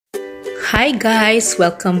Hi guys,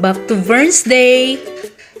 welcome back to Vern's Day.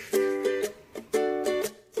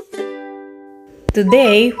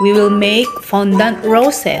 Today we will make fondant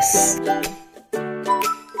roses.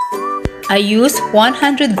 I use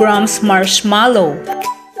 100 grams marshmallow.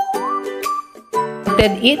 I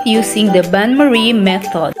it using the bain-marie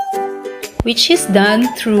method, which is done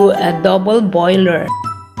through a double boiler,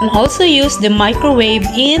 and also use the microwave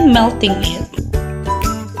in melting it.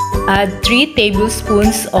 Add 3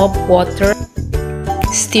 tablespoons of water.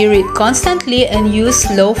 Stir it constantly and use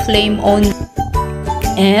low flame only.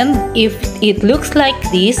 And if it looks like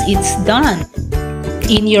this, it's done.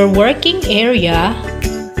 In your working area,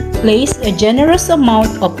 place a generous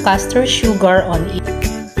amount of castor sugar on it.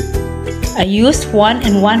 I used 1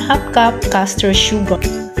 1/2 cup castor sugar.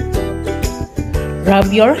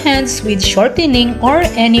 Rub your hands with shortening or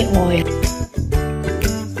any oil.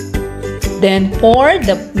 Then pour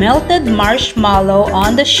the melted marshmallow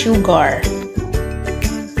on the sugar.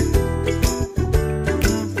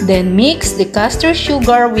 Then mix the castor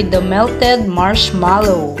sugar with the melted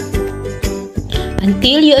marshmallow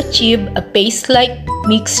until you achieve a paste-like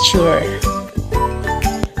mixture.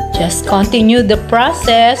 Just continue the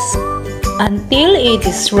process until it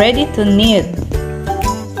is ready to knead.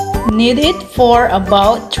 Knead it for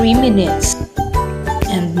about 3 minutes.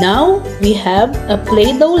 And now we have a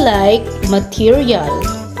Play-Doh-like material,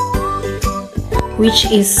 which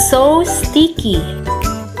is so sticky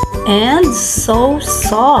and so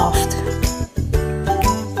soft.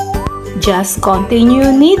 Just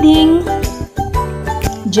continue kneading,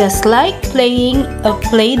 just like playing a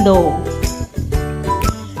Play-Doh.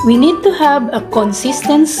 We need to have a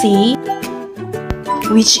consistency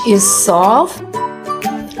which is soft,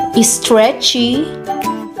 stretchy,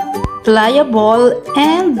 pliable,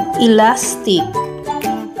 and elastic.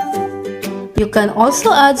 You can also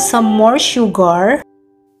add some more sugar,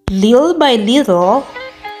 little by little,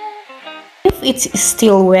 if it's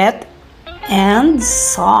still wet and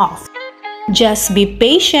soft. Just be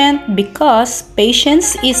patient because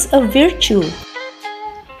patience is a virtue.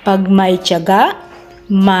 Pag may tiyaga,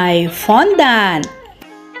 may fondant.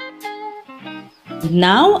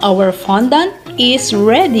 Now our fondant is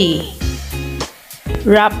ready.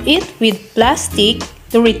 Wrap it with plastic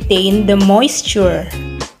to retain the moisture.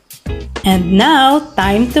 And now,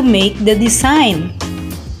 time to make the design.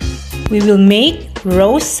 We will make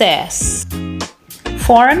roses.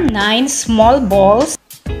 Form 9 small balls.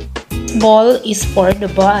 Ball is for the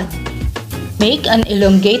bud. Make an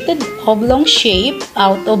elongated oblong shape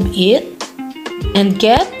out of it and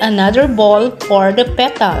get another ball for the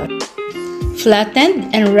petal. Flatten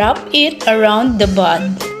and wrap it around the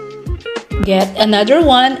bud. Get another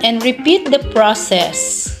one and repeat the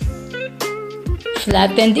process.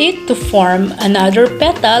 Flatten it to form another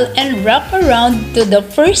petal and wrap around to the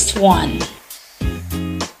first one.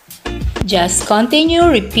 Just continue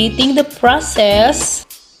repeating the process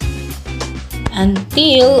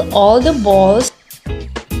until all the balls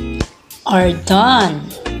are done.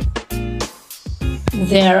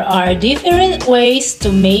 There are different ways to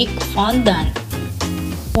make fondant.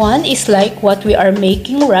 One is like what we are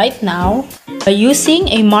making right now by using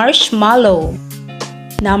a marshmallow.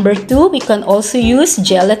 Number 2, we can also use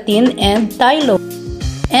gelatin and phthalo.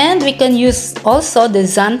 And we can use also the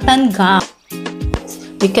xanthan gum.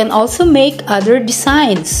 We can also make other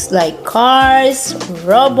designs like cars,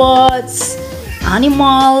 robots,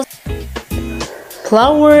 animals,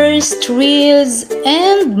 flowers, trees,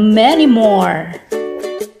 and many more.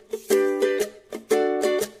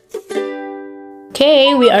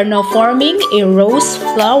 Okay, we are now forming a rose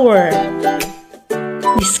flower.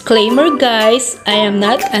 Disclaimer guys, I am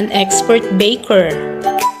not an expert baker.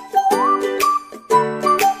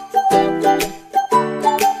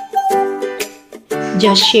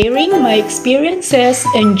 Just sharing my experiences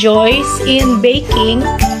and joys in baking,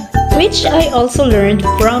 which I also learned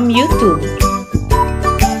from YouTube.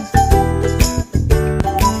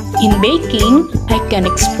 In baking, I can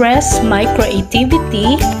express my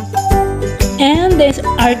creativity and the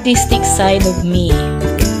artistic side of me.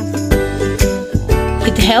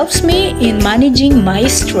 It helps me in managing my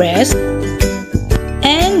stress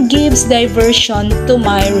and gives diversion to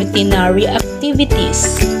my routinary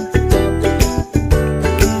activities.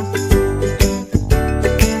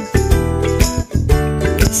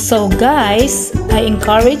 So guys, I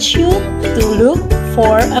encourage you to look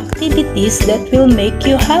for activities that will make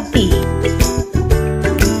you happy.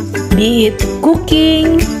 Be it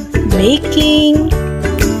cooking, baking,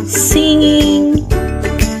 singing,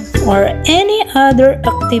 or any other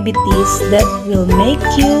activities that will make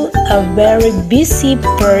you a very busy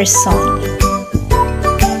person.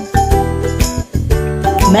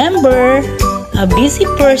 Remember, a busy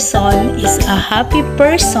person is a happy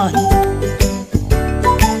person.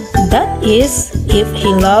 That is, if he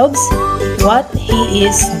loves what he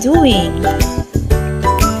is doing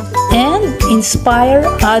and inspire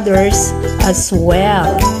others as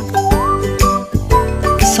well.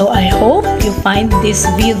 So I hope you find this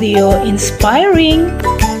video inspiring.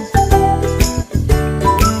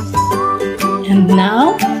 And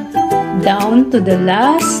now, down to the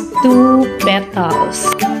last 2 petals.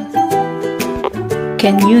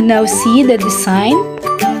 Can you now see the design?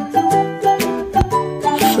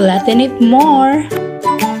 Flatten it more.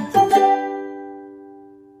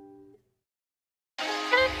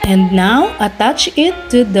 And now attach it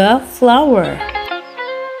to the flower.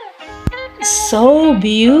 So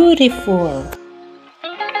beautiful!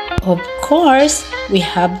 Of course, we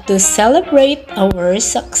have to celebrate our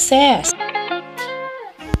success.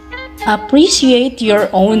 Appreciate your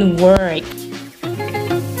own work.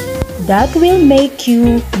 That will make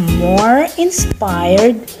you more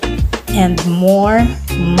inspired and more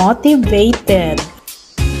motivated.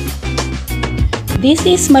 This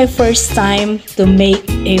is my first time to make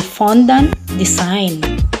a fondant design.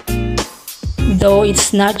 Though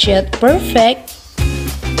it's not yet perfect,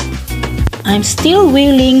 I'm still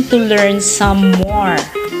willing to learn some more.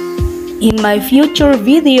 In my future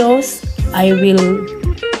videos, I will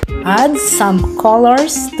add some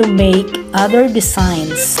colors to make other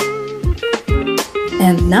designs.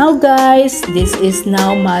 And now guys, this is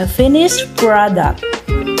now my finished product.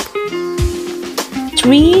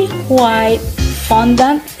 3 white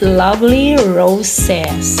fondant lovely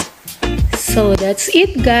roses. So that's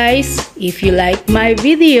it guys. If you like my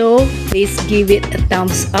video, please give it a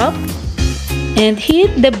thumbs up and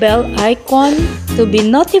hit the bell icon to be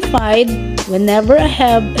notified whenever I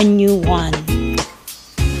have a new one.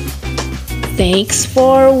 Thanks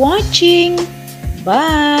for watching.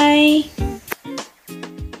 Bye.